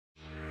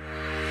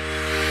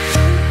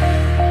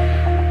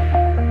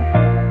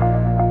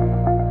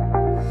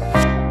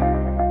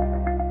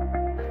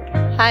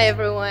Hi,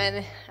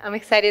 everyone. I'm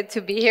excited to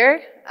be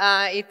here.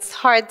 It's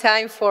hard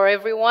time for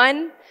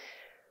everyone,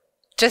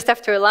 just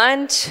after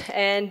lunch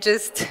and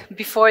just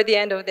before the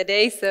end of the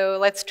day, so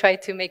let's try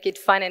to make it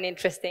fun and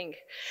interesting.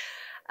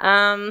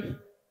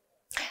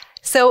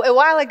 So a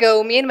while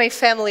ago, me and my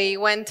family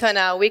went on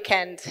a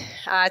weekend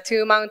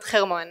to Mount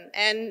Hermon,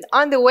 and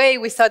on the way,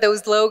 we saw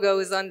those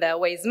logos on the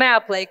Waze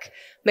map, like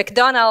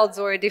McDonald's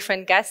or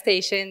different gas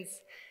stations.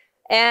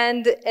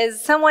 And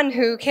as someone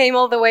who came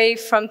all the way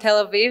from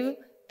Tel Aviv,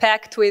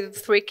 packed with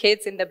 3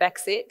 kids in the back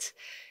seat,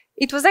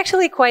 it was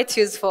actually quite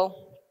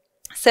useful.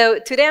 So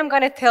today I'm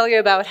going to tell you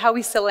about how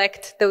we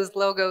select those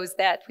logos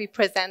that we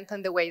present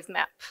on the Waze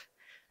map.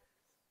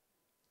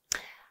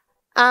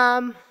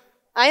 I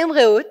am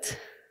Reut,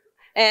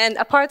 and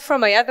apart from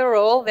my other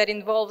role that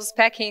involves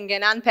packing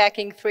and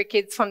unpacking 3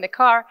 kids from the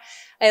car,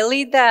 I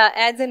lead the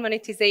ads and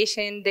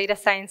monetization data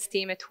science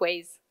team at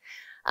Waze.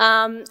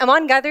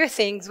 Among other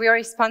things, we are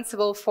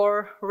responsible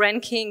for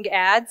ranking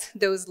ads,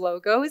 those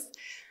logos.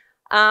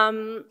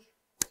 I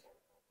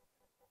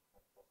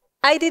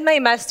did my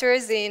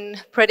master's in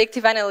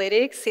Predictive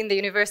Analytics in the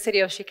University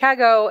of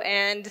Chicago,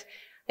 and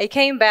I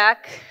came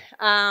back.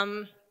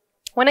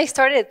 When I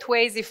started at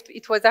Waze,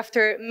 it was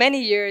after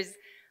many years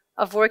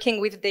of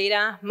working with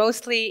data,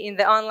 mostly in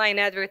the online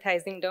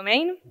advertising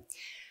domain.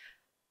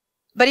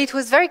 But it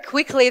was very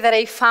quickly that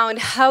I found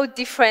how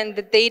different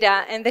the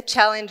data and the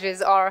challenges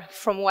are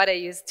from what I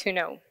used to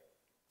know.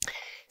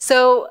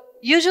 So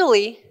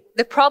usually,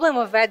 the problem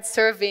of ad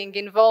serving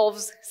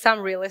involves some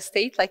real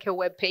estate, like a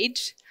web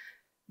page,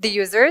 the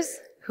users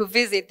who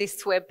visit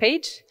this web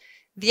page,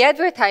 the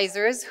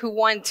advertisers who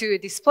want to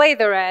display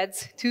their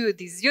ads to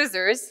these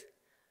users.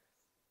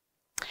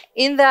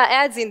 In the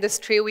ads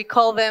industry, we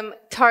call them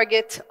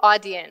target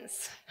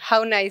audience.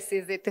 How nice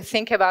is it to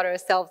think about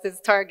ourselves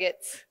as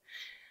targets?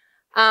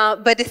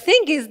 But the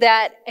thing is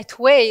that at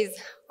Waze,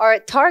 our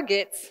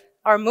targets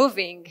are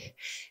moving.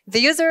 The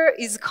user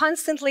is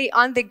constantly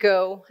on the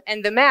go,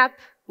 and the map,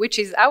 which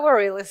is our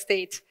real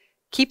estate,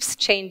 keeps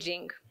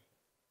changing.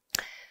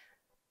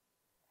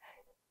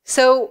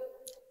 So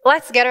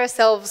let's get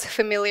ourselves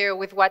familiar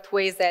with what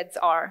Waze ads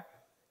are.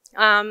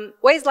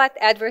 Waze let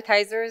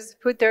advertisers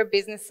put their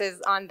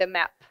businesses on the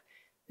map.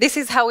 This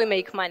is how we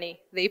make money.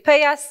 They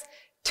pay us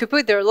to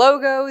put their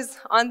logos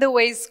on the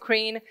Waze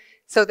screen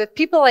so that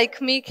people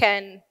like me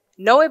can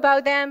know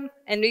about them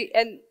and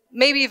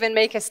maybe even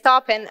make a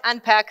stop and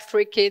unpack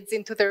 3 kids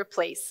into their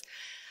place.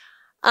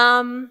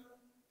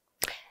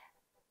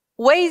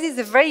 Waze is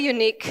a very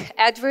unique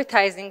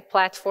advertising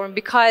platform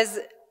because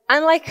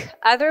unlike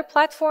other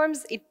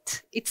platforms,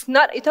 it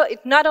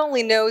not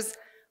only knows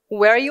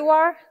where you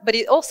are, but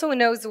it also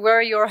knows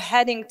where you're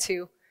heading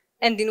to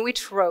and in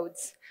which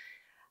roads.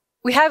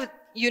 We have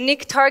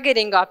unique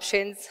targeting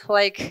options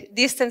like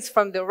distance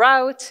from the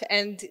route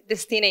and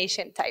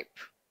destination type.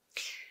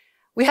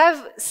 We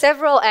have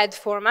several ad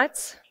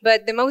formats,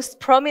 but the most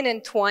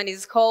prominent one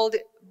is called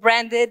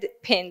branded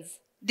pins.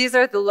 These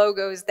are the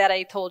logos that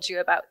I told you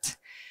about.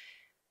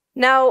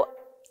 Now,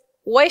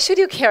 why should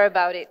you care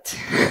about it?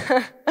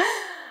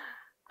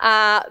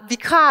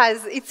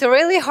 Because it's a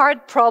really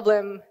hard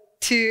problem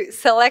to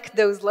select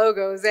those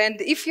logos.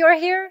 And if you're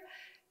here,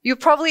 you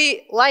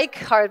probably like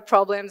hard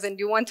problems and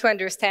you want to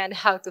understand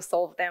how to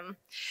solve them.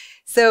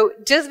 So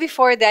just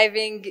before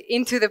diving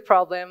into the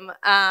problem,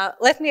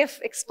 let me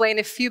explain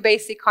a few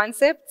basic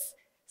concepts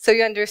so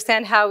you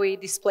understand how we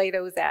display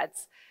those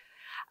ads.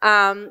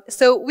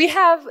 So we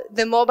have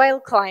the mobile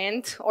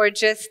client, or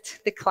just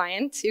the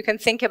client. You can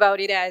think about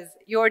it as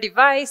your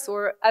device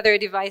or other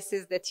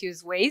devices that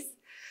use Waze.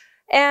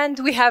 And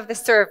we have the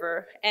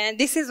server, and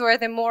this is where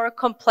the more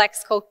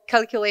complex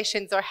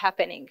calculations are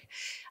happening.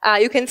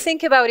 You can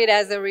think about it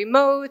as a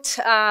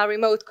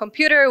remote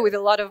computer with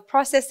a lot of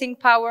processing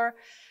power.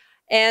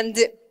 And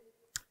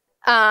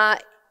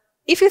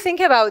if you think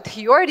about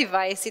your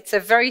device, it's a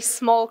very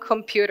small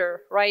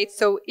computer, right?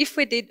 So if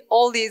we did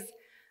all these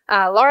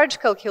large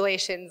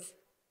calculations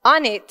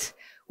on it,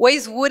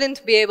 Waze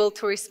wouldn't be able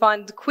to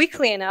respond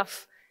quickly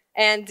enough,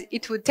 and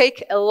it would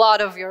take a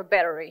lot of your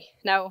battery.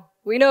 Now,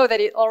 we know that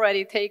it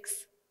already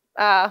takes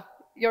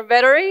your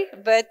battery,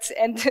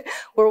 and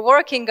we're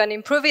working on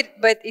improving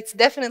it, but it's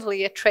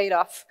definitely a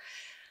trade-off.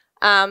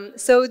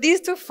 So these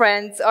 2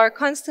 friends are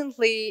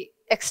constantly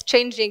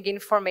exchanging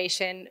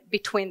information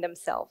between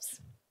themselves.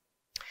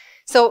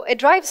 So a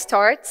drive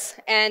starts,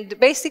 and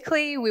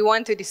basically we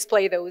want to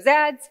display those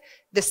ads.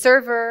 The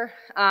server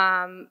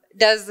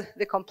does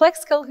the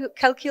complex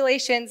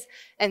calculations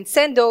and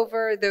send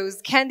over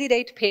those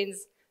candidate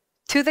pins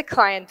to the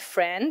client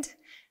friend.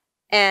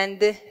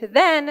 And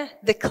then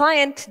the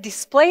client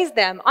displays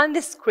them on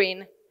the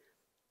screen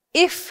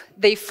if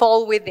they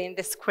fall within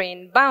the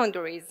screen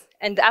boundaries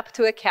and up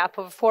to a cap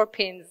of 4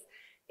 pins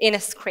in a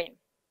screen.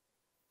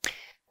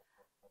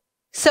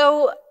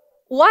 So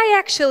why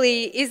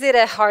actually is it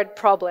a hard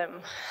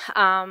problem?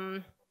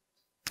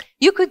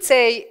 You could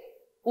say,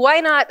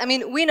 why not? I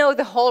mean, we know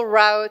the whole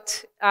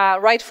route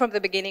right from the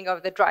beginning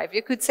of the drive.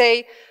 You could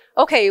say,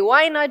 okay,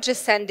 why not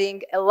just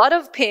sending a lot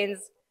of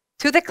pins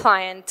to the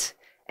client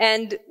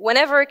And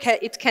whenever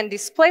it can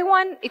display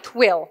one, it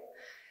will.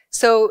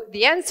 So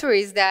the answer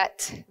is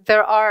that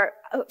there are,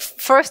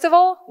 first of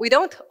all, we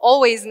don't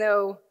always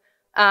know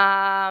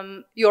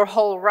your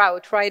whole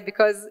route, right?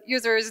 Because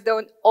users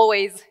don't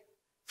always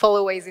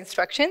follow Waze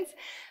instructions.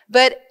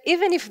 But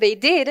even if they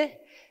did,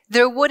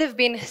 there would have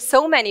been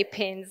so many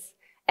pins,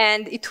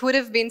 and it would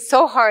have been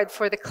so hard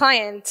for the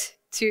client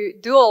to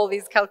do all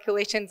these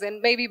calculations,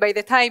 and maybe by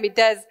the time it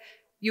does,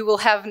 you will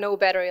have no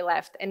battery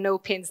left and no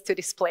pins to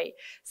display.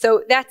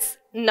 So that's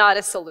not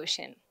a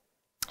solution.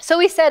 So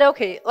we said,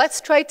 okay,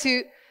 let's try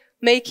to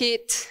make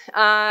it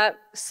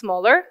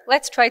smaller.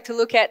 Let's try to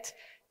look at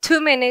 2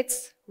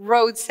 minutes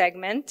road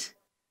segment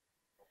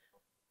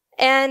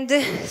and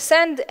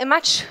send a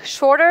much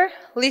shorter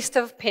list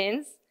of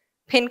pin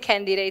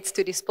candidates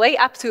to display,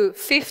 up to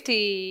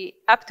 50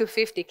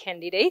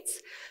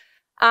 candidates.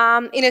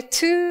 In a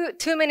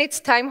two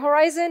minutes time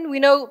horizon, we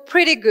know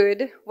pretty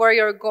good where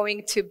you're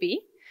going to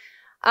be.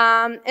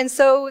 And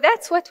so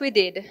that's what we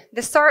did.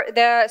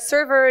 The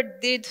server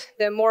did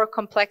the more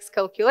complex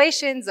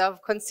calculations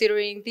of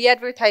considering the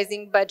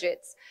advertising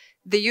budgets,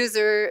 the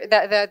user,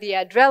 the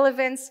ad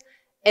relevance,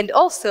 and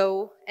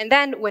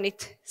then when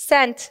it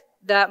sent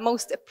the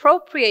most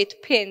appropriate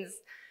pins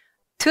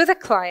to the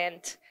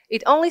client,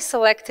 it only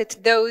selected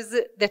those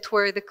that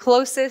were the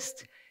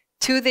closest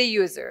to the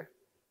user.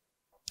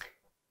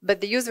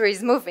 But the user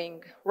is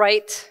moving,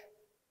 right?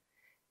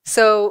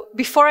 So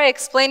before I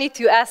explain it,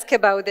 you ask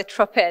about the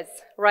trapeze,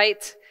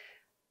 right?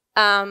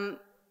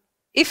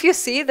 If you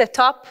see, the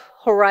top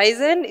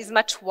horizon is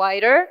much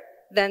wider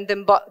than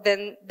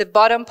the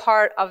bottom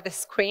part of the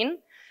screen.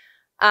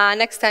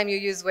 Next time you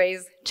use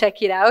Waze,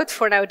 check it out.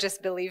 For now,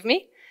 just believe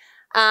me.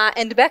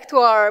 And back to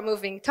our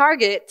moving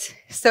target.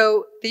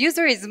 So the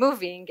user is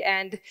moving,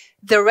 and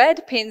the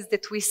red pins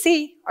that we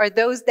see are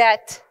those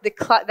that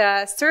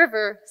the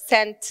server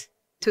sent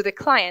to the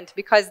client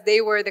because they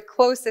were the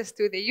closest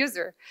to the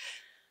user.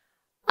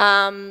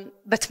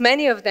 But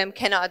many of them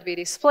cannot be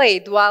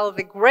displayed, while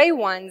the gray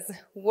ones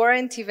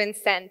weren't even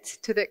sent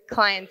to the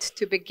client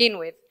to begin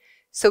with.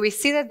 So we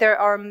see that there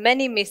are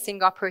many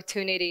missing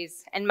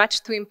opportunities and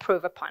much to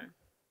improve upon.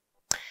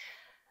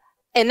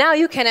 And now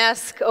you can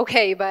ask,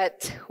 okay,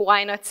 but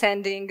why not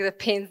sending the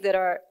pins that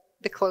are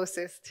the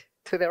closest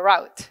to the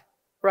route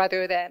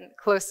rather than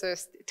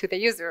closest to the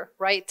user,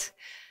 right?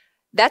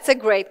 That's a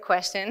great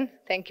question.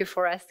 Thank you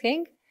for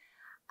asking.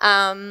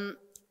 And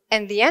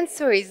the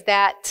answer is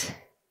that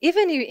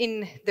even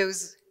in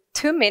those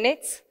 2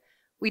 minutes,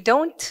 we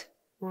don't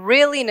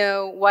really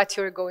know what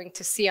you're going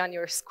to see on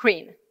your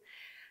screen.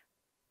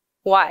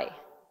 Why?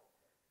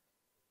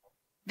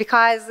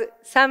 Because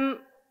some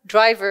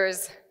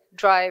drivers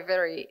drive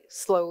very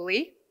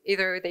slowly,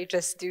 either they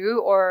just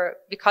do or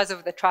because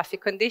of the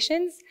traffic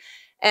conditions,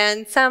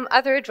 and some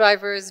other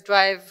drivers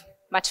drive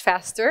much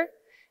faster.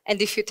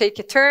 And if you take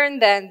a turn,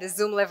 then the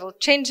zoom level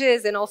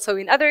changes, and also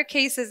in other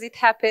cases it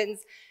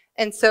happens.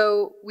 And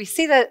so we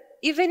see that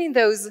even in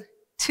those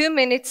 2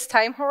 minutes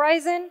time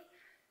horizon,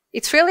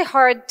 it's really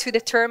hard to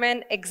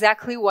determine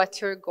exactly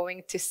what you're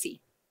going to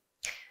see.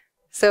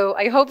 So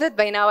I hope that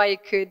by now I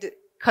could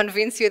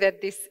convince you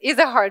that this is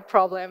a hard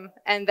problem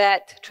and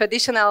that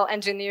traditional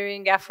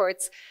engineering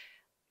efforts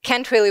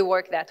can't really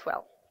work that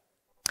well.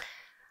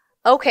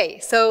 Okay,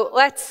 so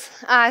let's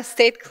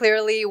state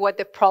clearly what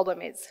the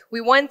problem is.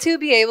 We want to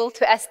be able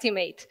to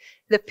estimate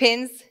the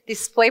pin's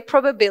display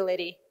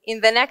probability in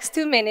the next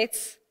 2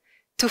 minutes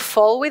to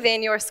fall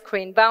within your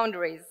screen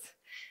boundaries.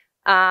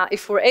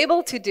 If we're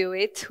able to do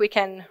it, we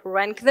can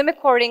rank them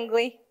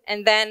accordingly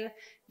and then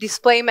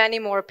display many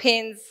more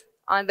pins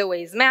on the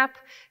Waze map,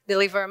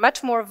 deliver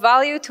much more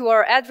value to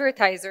our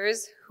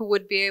advertisers who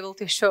would be able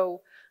to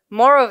show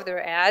more of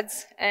their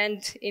ads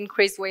and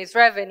increase Waze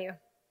revenue.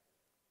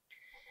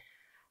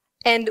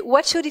 And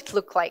what should it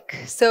look like?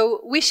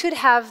 So we should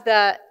have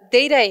the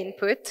data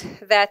input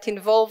that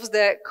involves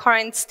the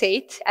current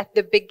state at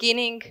the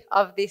beginning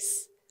of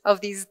these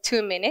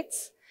 2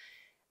 minutes.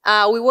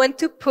 We want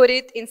to put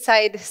it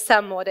inside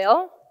some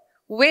model,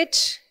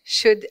 which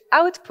should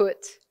output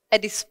a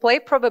display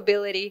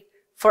probability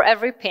for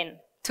every pin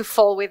to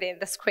fall within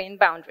the screen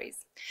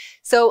boundaries.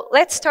 So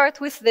let's start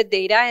with the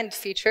data and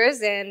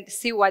features and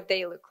see what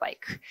they look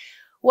like.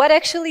 What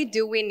actually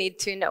do we need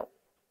to know?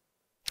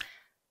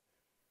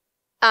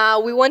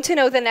 We want to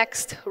know the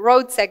next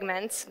road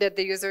segments that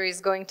the user is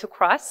going to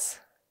cross,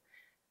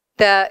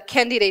 the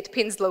candidate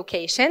pins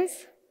locations,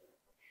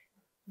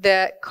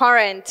 the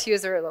current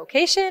user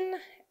location,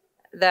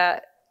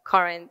 the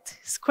current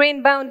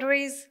screen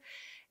boundaries,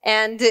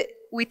 and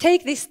we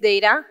take this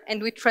data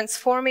and we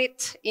transform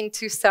it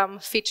into some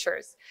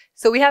features.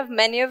 So we have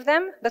many of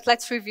them, but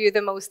let's review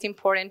the most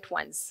important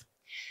ones.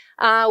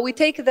 We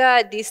take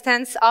the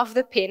distance of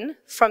the pin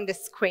from the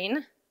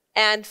screen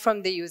and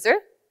from the user.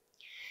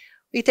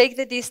 We take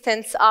the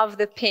distance of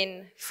the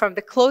pin from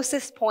the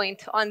closest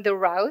point on the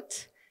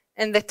route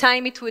and the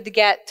time it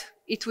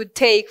would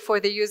take for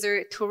the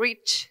user to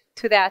reach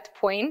to that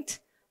point,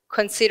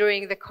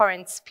 considering the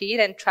current speed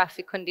and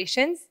traffic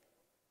conditions.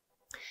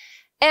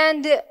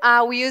 And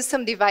we use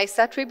some device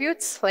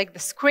attributes like the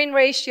screen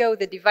ratio,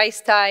 the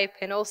device type,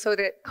 and also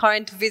the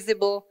current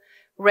visible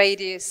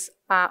radius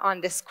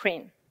on the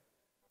screen.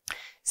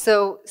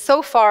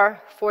 So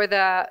far for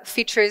the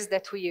features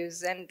that we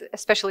use, and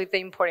especially the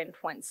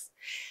important ones.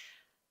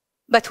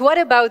 But what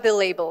about the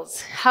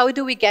labels? How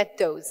do we get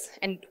those?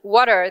 And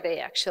what are they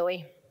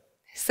actually?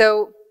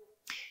 So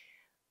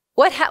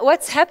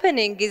what's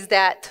happening is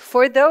that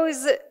for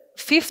those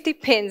 50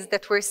 pins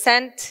that were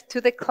sent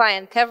to the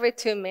client every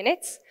 2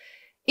 minutes,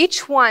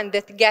 each one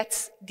that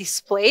gets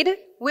displayed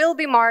will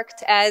be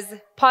marked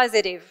as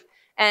positive.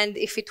 And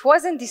if it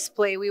wasn't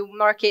displayed, we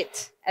mark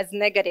it as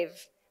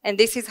negative. And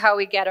this is how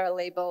we get our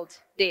labeled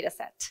data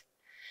set.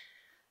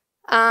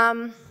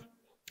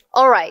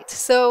 All right,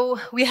 so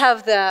we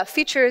have the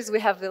features, we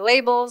have the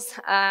labels.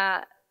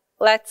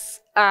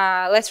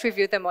 Let's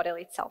review the model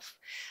itself.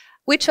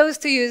 We chose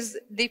to use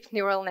deep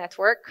neural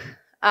network.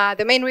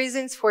 The main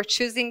reasons for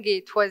choosing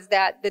it was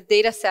that the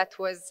data set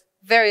was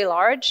very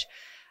large.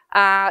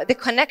 The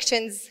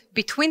connections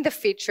between the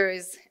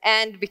features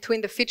and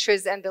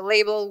the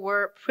label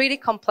were pretty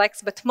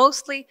complex, but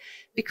mostly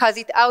because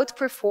it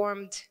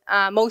outperformed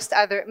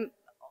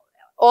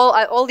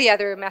all the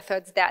other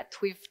methods that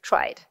we've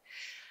tried.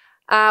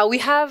 We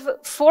have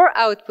 4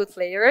 output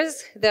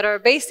layers that are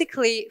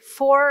basically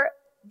 4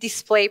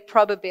 display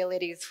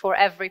probabilities for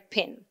every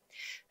pin.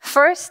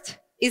 First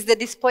is the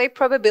display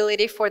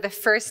probability for the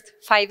first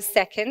 5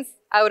 seconds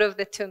out of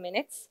the 2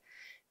 minutes.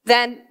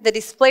 Then the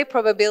display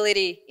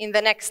probability in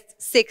the next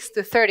 6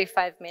 to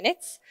 35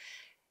 minutes.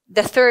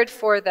 The third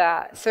for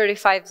the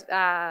 35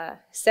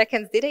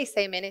 seconds. Did I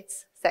say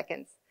minutes?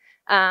 Seconds.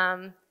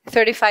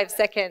 35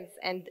 seconds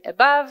and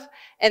above.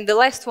 And the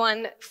last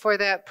one for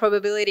the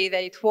probability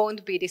that it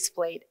won't be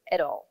displayed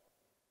at all.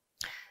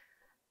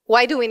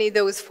 Why do we need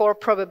those 4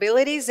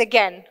 probabilities?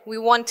 Again, we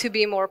want to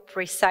be more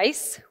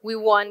precise. We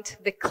want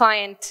the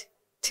client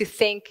to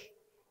think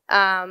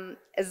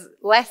as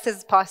less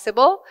as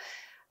possible.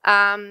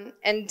 And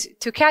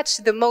to catch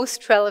the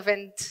most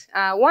relevant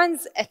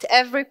ones at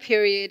every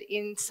period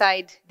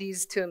inside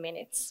these 2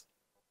 minutes.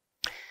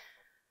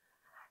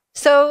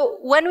 So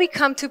when we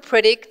come to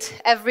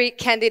predict, every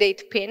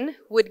candidate pin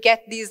would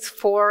get these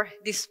 4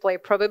 display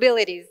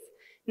probabilities.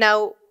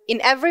 Now,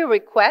 in every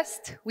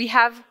request, we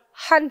have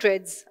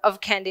hundreds of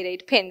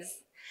candidate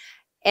pins.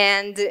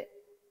 And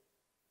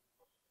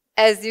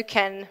as you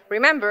can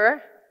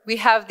remember, we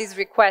have these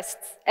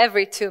requests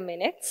every 2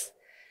 minutes.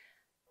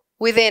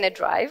 Within a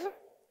drive.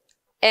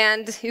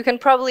 And you can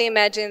probably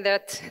imagine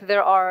that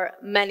there are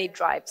many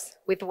drives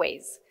with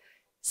Waze.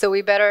 So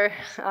we better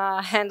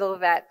handle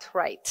that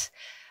right.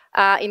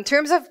 In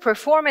terms of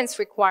performance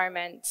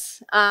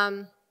requirements,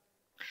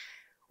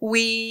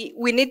 we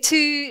need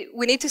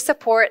to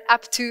support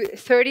up to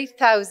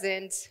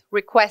 30,000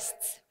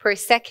 requests per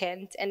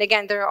second. And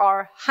again, there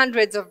are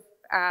hundreds of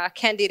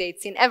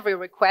candidates in every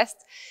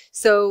request.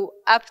 So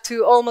up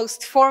to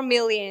almost 4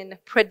 million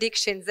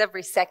predictions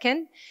every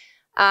second.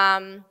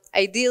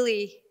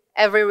 Ideally,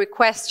 every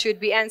request should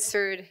be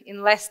answered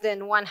in less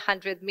than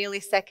 100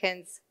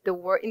 milliseconds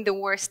in the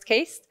worst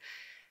case.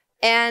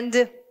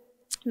 And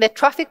the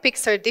traffic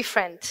peaks are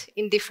different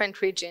in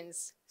different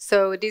regions.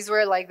 So these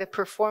were like the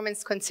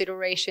performance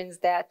considerations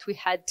that we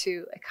had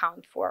to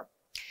account for.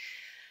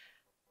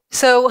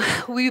 So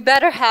we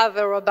better have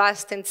a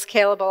robust and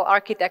scalable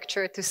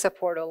architecture to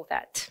support all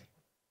that.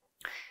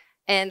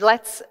 And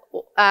let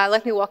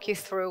me walk you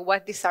through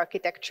what this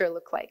architecture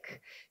looks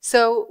like.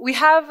 So we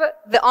have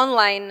the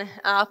online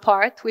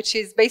part, which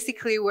is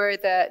basically where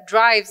the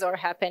drives are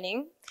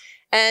happening.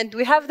 And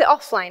we have the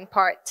offline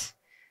part.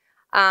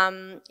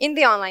 In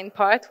the online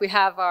part, we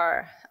have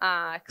our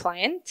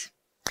client.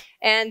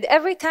 And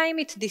every time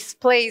it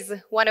displays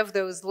one of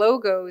those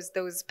logos,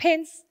 those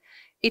pins,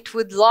 it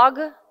would log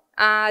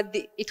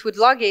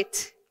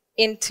it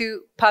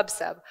into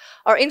PubSub.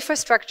 Our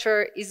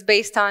infrastructure is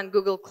based on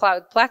Google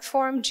Cloud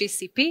Platform,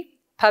 GCP.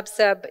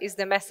 PubSub is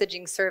the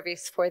messaging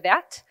service for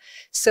that.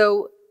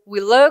 So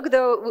we log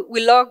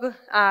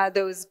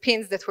those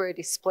pins that were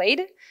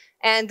displayed,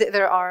 and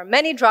there are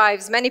many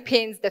drives, many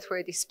pins that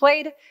were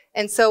displayed.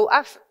 And so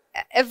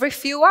every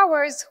few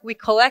hours, we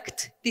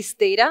collect this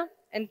data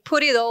and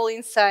put it all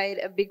inside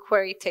a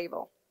BigQuery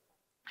table.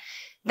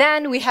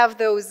 Then we have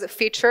those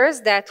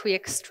features that we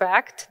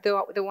extract,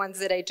 the ones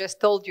that I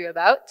just told you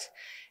about,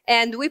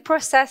 and we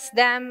process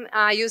them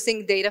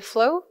using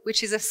Dataflow,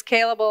 which is a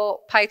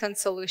scalable Python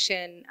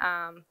solution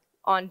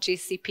on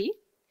GCP.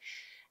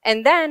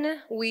 And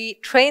then we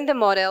train the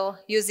model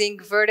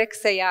using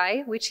Vertex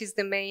AI, which is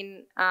the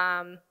main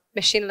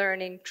machine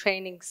learning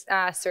training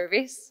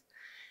service.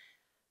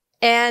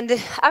 And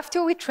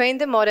after we train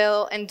the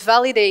model and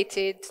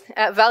validated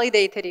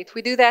it,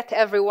 we do that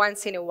every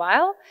once in a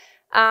while.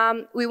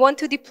 We want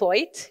to deploy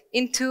it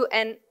into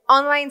an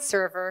online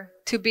server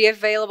to be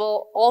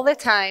available all the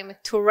time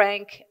to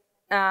rank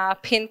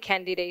pin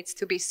candidates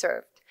to be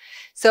served.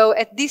 So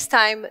at this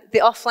time, the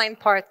offline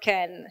part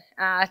can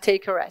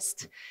take a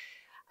rest.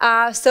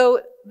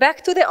 So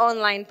back to the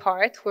online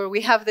part where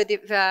we have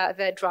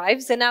the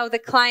drives, and now the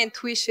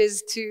client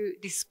wishes to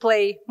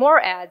display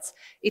more ads.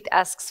 It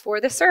asks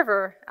for the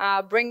server,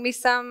 bring me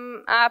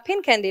some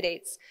pin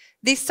candidates.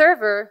 This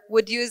server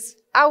would use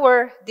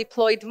our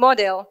deployed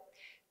model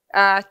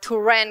to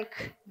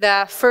rank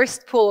the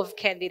first pool of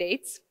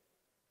candidates.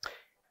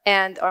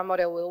 And our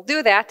model will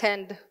do that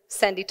and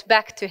send it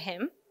back to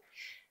him.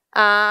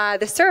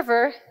 The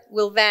server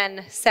will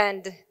then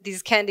send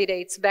these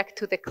candidates back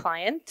to the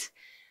client.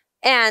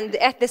 And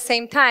at the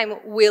same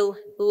time, we'll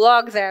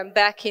log them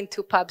back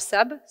into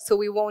PubSub. So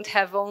we won't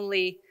have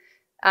only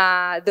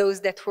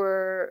those that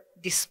were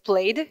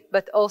displayed,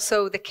 but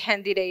also the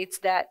candidates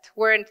that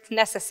weren't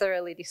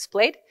necessarily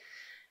displayed.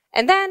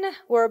 And then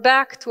we're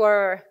back to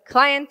our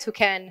client who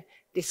can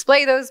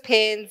display those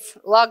pins,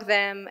 log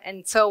them,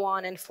 and so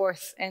on and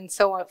forth, and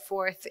so on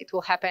forth. It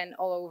will happen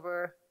all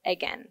over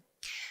again.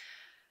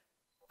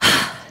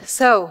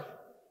 So,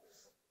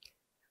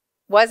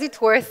 was it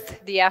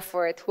worth the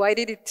effort? Why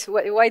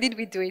did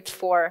we do it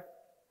for?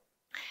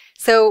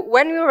 So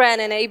when we ran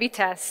an A/B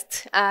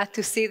test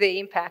to see the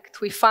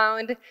impact, we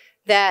found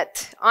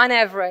that on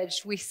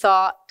average, we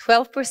saw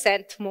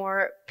 12%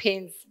 more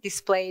pins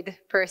displayed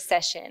per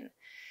session.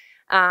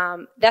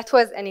 That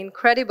was an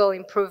incredible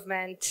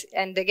improvement,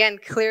 and again,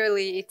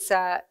 clearly it's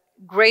a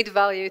great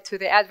value to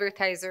the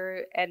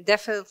advertiser and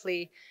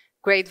definitely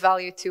great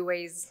value to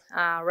Waze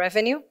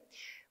revenue.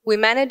 We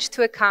managed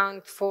to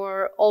account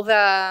for all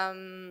the,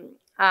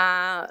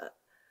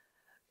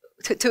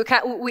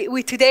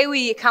 today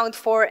we account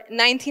for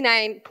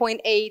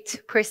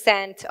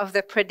 99.8% of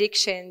the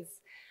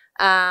predictions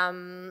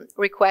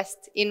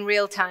requests in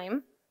real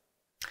time.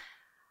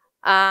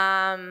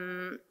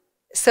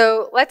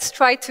 So let's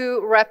try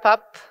to wrap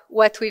up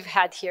what we've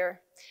had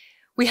here.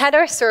 We had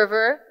our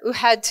server who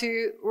had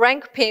to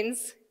rank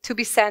pins to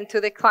be sent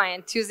to the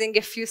client using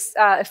a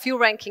few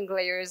ranking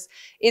layers.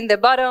 In the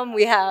bottom,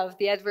 we have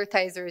the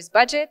advertiser's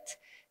budget,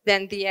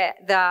 then the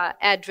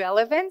ad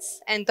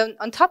relevance, and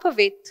on top of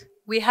it,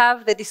 we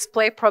have the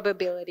display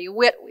probability,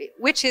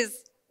 which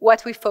is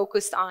what we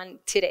focused on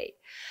today.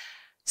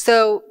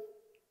 So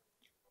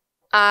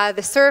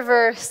the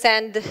server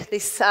send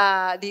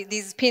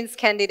these pins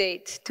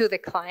candidate to the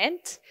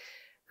client,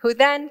 who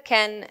then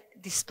can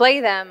display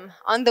them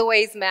on the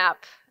Waze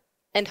map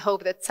and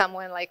hope that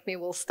someone like me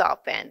will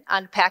stop and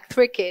unpack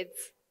 3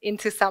 kids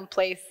into some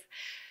place.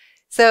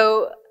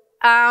 So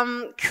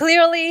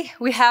clearly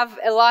we have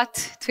a lot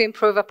to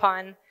improve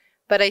upon,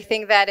 but I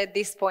think that at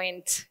this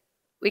point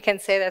we can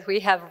say that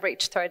we have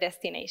reached our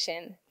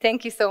destination.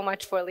 Thank you so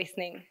much for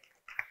listening.